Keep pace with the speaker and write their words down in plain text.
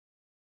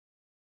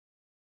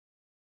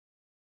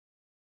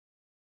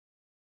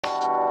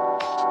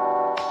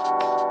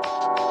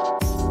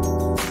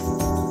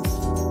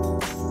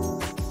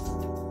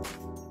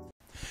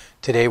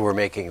Today we're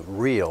making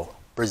real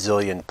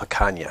Brazilian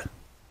picanha.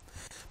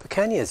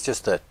 Picanha is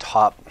just a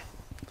top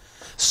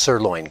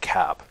sirloin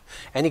cap.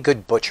 Any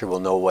good butcher will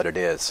know what it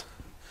is.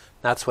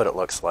 That's what it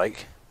looks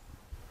like.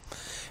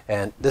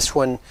 And this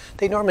one,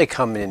 they normally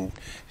come in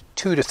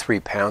 2 to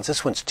 3 pounds.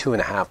 This one's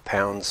 2.5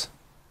 pounds.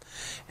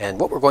 And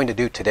what we're going to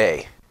do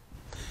today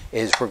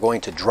is we're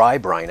going to dry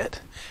brine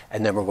it,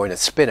 and then we're going to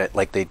spin it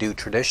like they do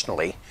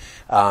traditionally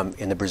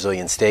in the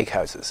Brazilian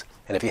steakhouses.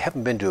 And if you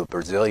haven't been to a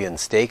Brazilian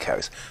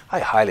steakhouse, I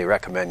highly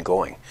recommend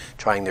going,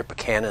 trying their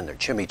picanha and their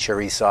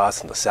chimichurri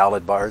sauce and the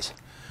salad bars.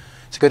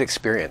 It's a good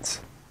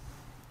experience.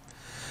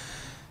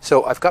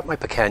 So I've got my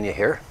picanha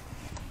here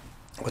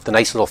with the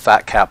nice little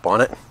fat cap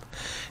on it,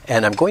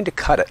 and I'm going to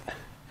cut it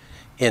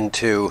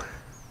into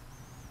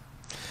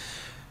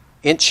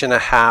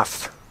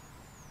 1.5 inch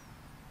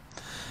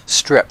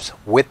strips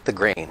with the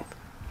grain.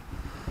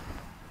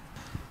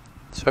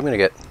 So I'm going to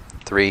get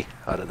 3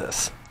 out of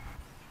this.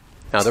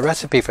 Now the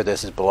recipe for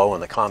this is below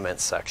in the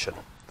comments section.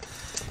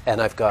 And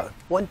I've got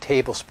 1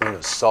 tablespoon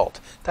of salt.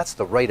 That's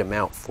the right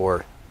amount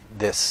for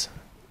this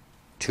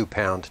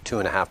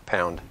 2.5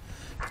 pound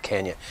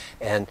picanha.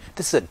 And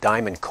this is a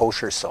diamond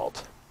kosher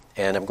salt.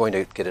 And I'm going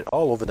to get it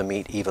all over the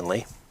meat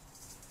evenly.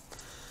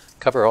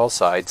 Cover all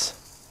sides.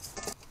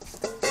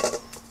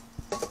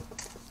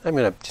 I'm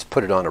going to just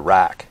put it on a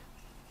rack.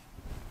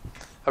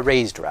 A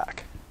raised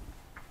rack.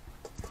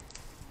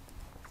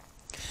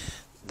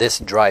 This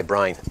dry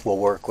brine will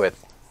work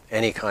with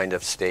any kind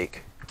of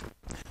steak.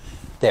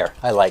 There,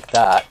 I like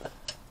that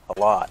a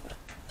lot.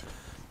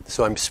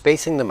 So I'm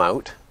spacing them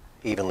out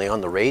evenly on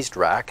the raised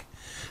rack,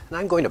 and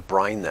I'm going to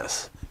brine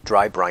this,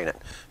 dry brine it,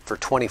 for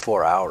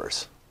 24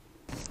 hours.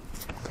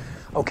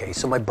 Okay,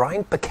 so my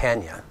brined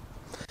picanha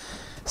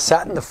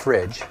sat in the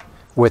fridge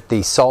with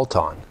the salt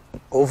on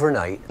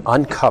overnight,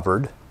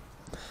 uncovered,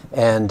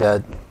 and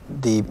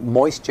the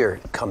moisture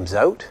comes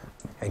out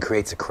and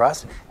creates a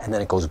crust, and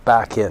then it goes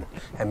back in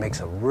and makes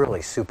a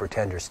really super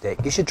tender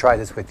steak. You should try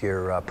this with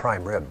your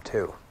prime rib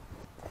too.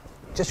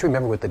 Just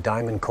remember with the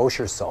diamond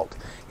kosher salt,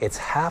 it's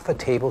 1/2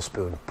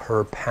 tablespoon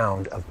per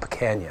pound of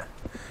picanha.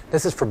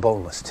 This is for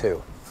boneless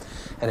too.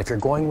 And if you're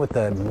going with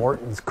the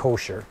Morton's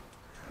kosher,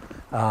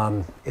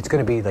 it's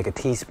going to be like a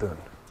teaspoon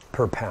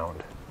per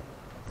pound.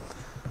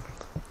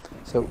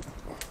 So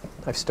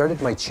I've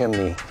started my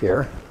chimney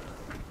here.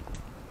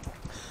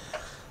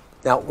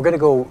 Now we're going to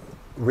go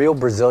real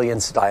Brazilian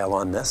style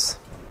on this.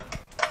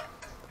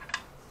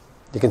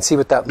 You can see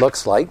what that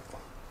looks like.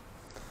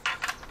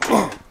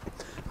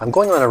 I'm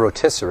going on a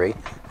rotisserie,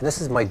 and this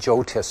is my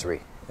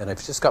Joetisserie, and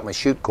I've just got my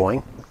chute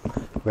going.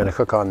 We're going to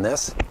cook on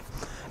this.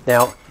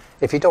 Now,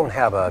 if you don't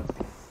have a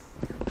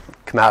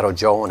Kamado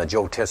Joe and a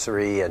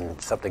Joetisserie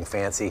and something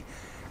fancy,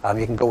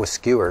 you can go with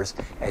skewers,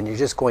 and you're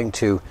just going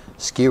to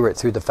skewer it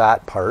through the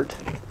fat part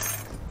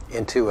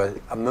into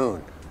a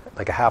moon,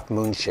 like a half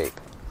moon shape.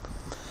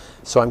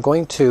 So I'm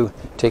going to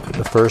take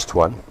the first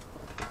one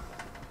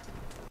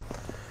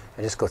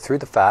and just go through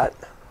the fat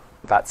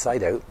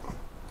side out,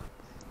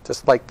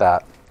 just like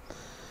that,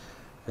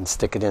 and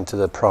stick it into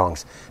the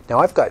prongs. Now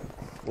I've got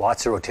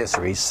lots of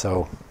rotisseries,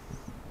 so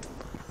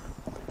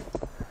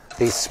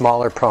these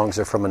smaller prongs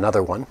are from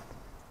another one.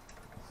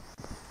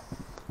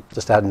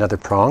 Just add another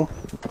prong,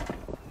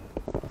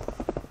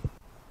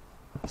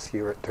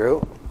 skewer it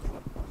through.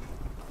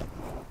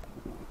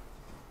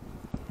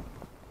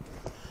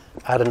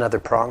 Add another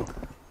prong,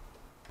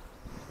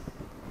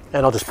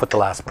 and I'll just put the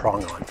last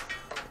prong on.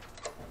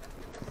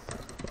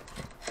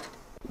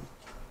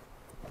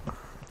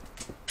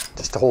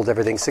 Just to hold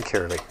everything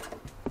securely.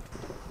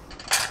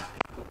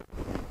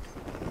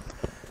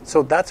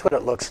 So that's what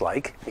it looks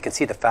like. You can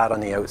see the fat on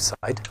the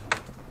outside.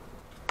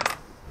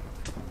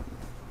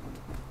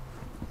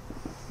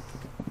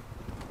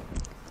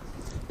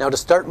 Now to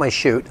start my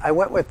shoot, I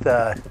went with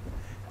a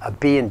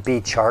B&B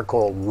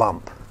charcoal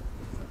lump.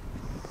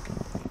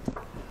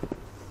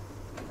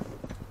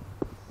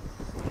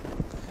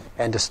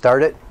 And to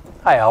start it,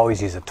 I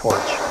always use a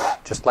torch,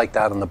 just like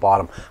that on the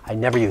bottom. I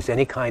never use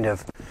any kind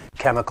of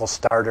chemical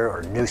starter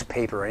or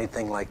newspaper or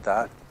anything like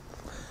that.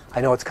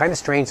 I know it's kind of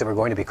strange that we're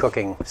going to be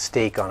cooking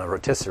steak on a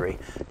rotisserie.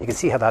 You can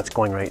see how that's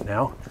going right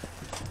now.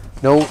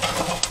 No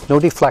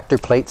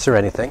deflector plates or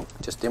anything,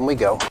 just in we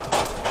go.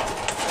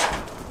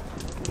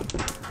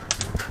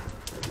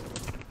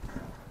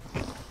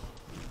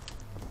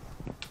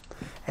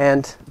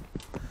 And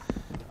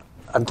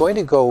I'm going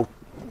to go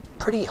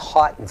pretty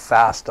hot and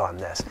fast on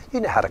this. You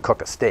know how to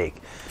cook a steak.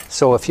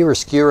 So if you were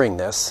skewering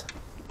this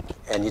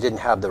and you didn't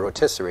have the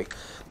rotisserie,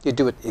 you'd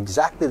do it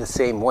exactly the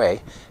same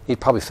way.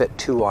 You'd probably fit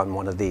 2 on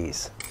one of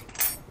these.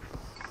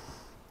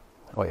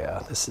 Oh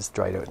yeah, this is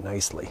dried out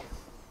nicely.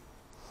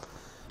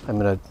 I'm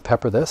going to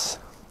pepper this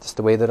just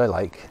the way that I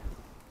like.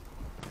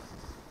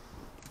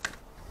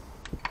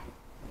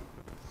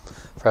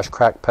 Fresh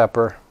cracked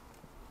pepper.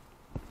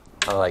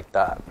 I like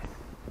that.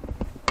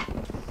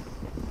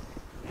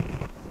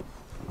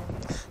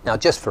 Now,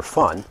 just for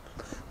fun,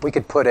 we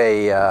could put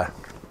a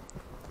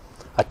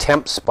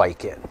temp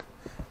spike in.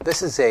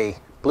 This is a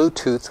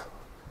Bluetooth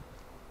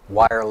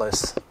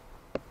wireless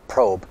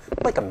probe,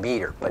 like a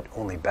meter, but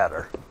only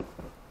better.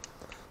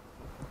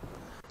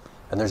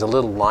 And there's a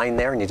little line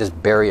there, and you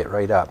just bury it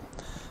right up.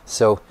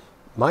 So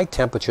my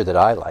temperature that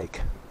I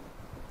like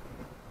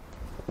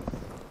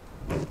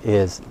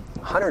is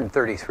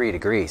 133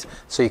 degrees.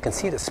 So you can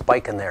see the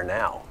spike in there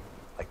now,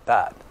 like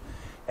that.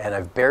 And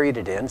I've buried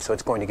it in, so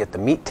it's going to get the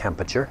meat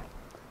temperature,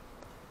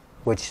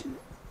 which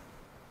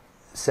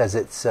says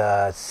it's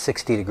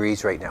 60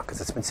 degrees right now,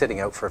 because it's been sitting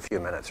out for a few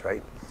minutes,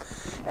 right?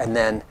 And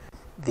then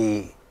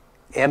the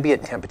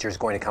ambient temperature is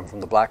going to come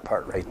from the black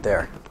part right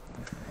there.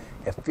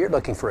 If you're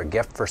looking for a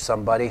gift for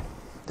somebody,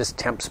 this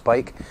temp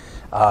spike,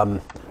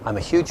 I'm a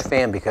huge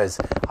fan because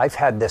I've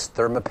had this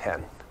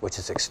Thermapen, which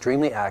is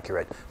extremely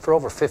accurate, for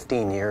over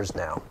 15 years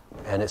now,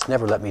 and it's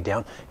never let me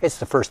down. It's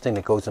the first thing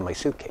that goes in my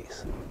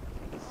suitcase.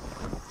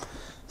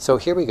 So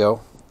here we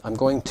go. I'm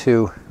going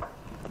to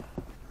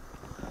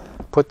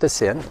put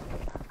this in,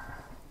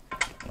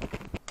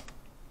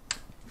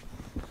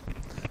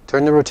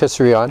 turn the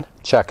rotisserie on,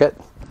 check it,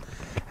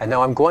 and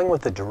now I'm going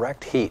with the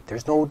direct heat.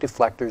 There's no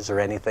deflectors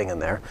or anything in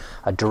there.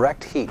 A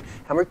direct heat,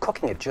 and we're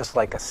cooking it just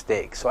like a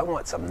steak. So I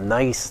want some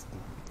nice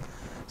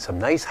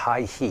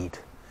high heat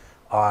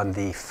on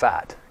the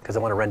fat, because I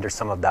want to render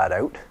some of that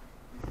out.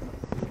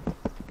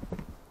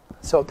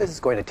 So this is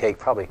going to take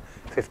probably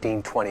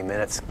 15-20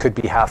 minutes, could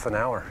be half an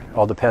hour.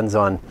 All depends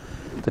on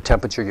the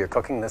temperature you're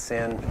cooking this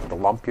in, the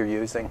lump you're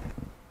using.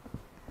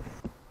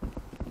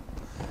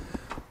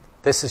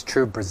 This is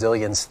true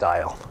Brazilian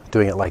style,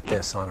 doing it like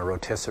this on a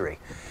rotisserie.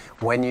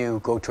 When you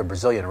go to a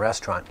Brazilian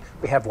restaurant,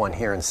 we have one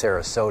here in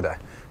Sarasota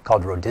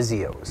called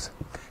Rodizio's,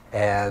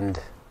 and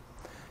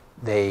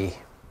they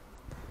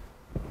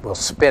will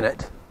spin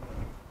it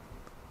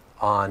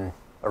on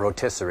a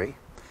rotisserie,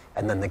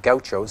 and then the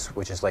gauchos,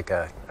 which is like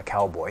a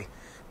cowboy,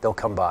 they'll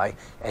come by,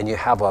 and you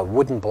have a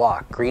wooden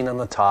block, green on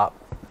the top,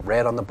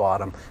 red on the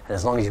bottom, and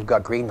as long as you've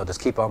got green, they'll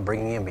just keep on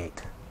bringing you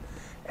meat.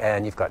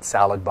 And you've got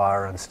salad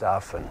bar and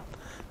stuff, and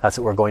that's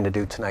what we're going to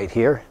do tonight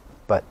here,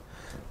 but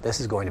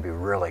this is going to be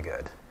really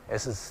good.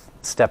 This is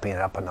stepping it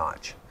up a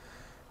notch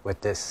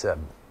with this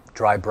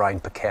dry brine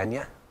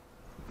picanha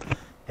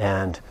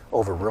and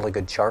over really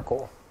good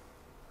charcoal.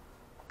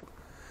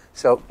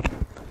 So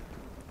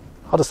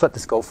I'll just let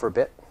this go for a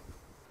bit.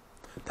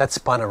 That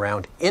spun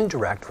around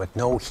indirect with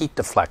no heat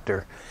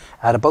deflector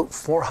at about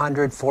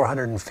 400,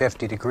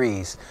 450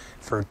 degrees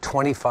for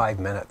 25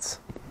 minutes.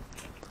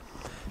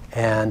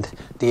 And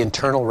the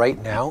internal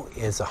right now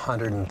is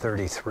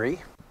 133.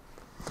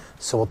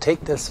 So we'll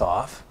take this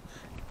off.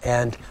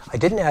 And I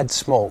didn't add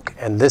smoke,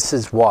 and this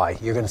is why.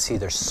 You're going to see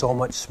there's so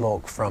much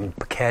smoke from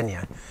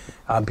picanha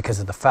because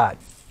of the fat.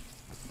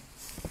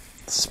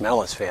 The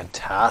smell is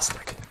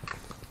fantastic.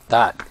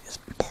 That is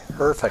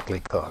perfectly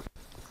cooked.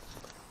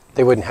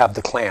 They wouldn't have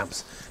the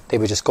clamps. They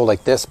would just go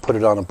like this, put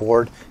it on a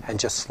board, and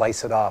just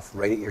slice it off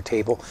right at your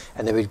table.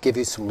 And they would give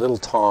you some little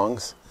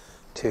tongs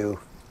to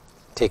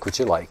take what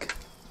you like.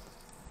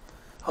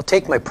 I'll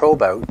take my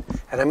probe out,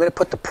 and I'm going to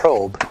put the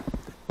probe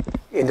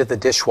into the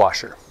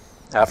dishwasher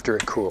after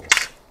it cools.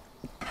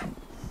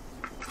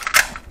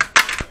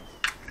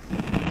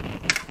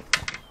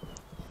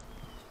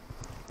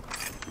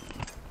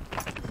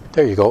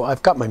 There you go.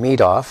 I've got my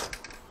meat off,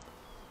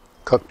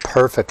 cooked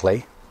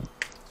perfectly.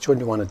 Which one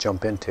do you want to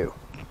jump into?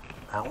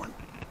 That one?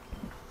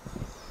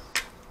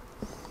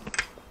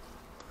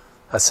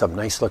 That's some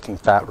nice looking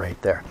fat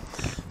right there.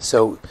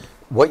 So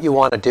what you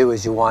want to do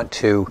is you want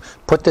to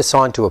put this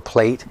onto a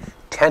plate,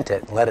 tent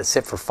it, and let it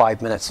sit for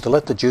 5 minutes to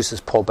let the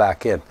juices pull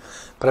back in.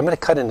 But I'm going to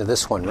cut into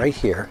this one right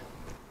here.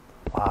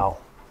 Wow.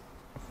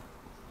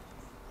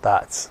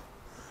 That's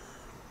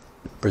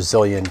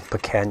Brazilian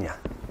picanha.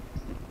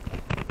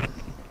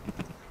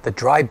 The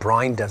dry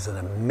brine does an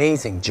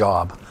amazing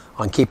job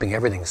on keeping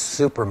everything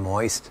super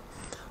moist.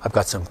 I've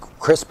got some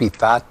crispy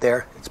fat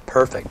there. It's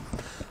perfect.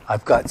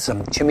 I've got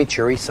some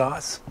chimichurri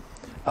sauce.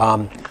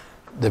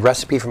 The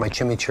recipe for my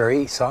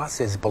chimichurri sauce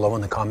is below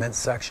in the comments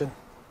section.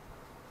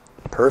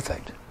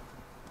 Perfect.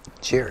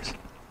 Cheers.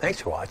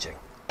 Thanks for watching.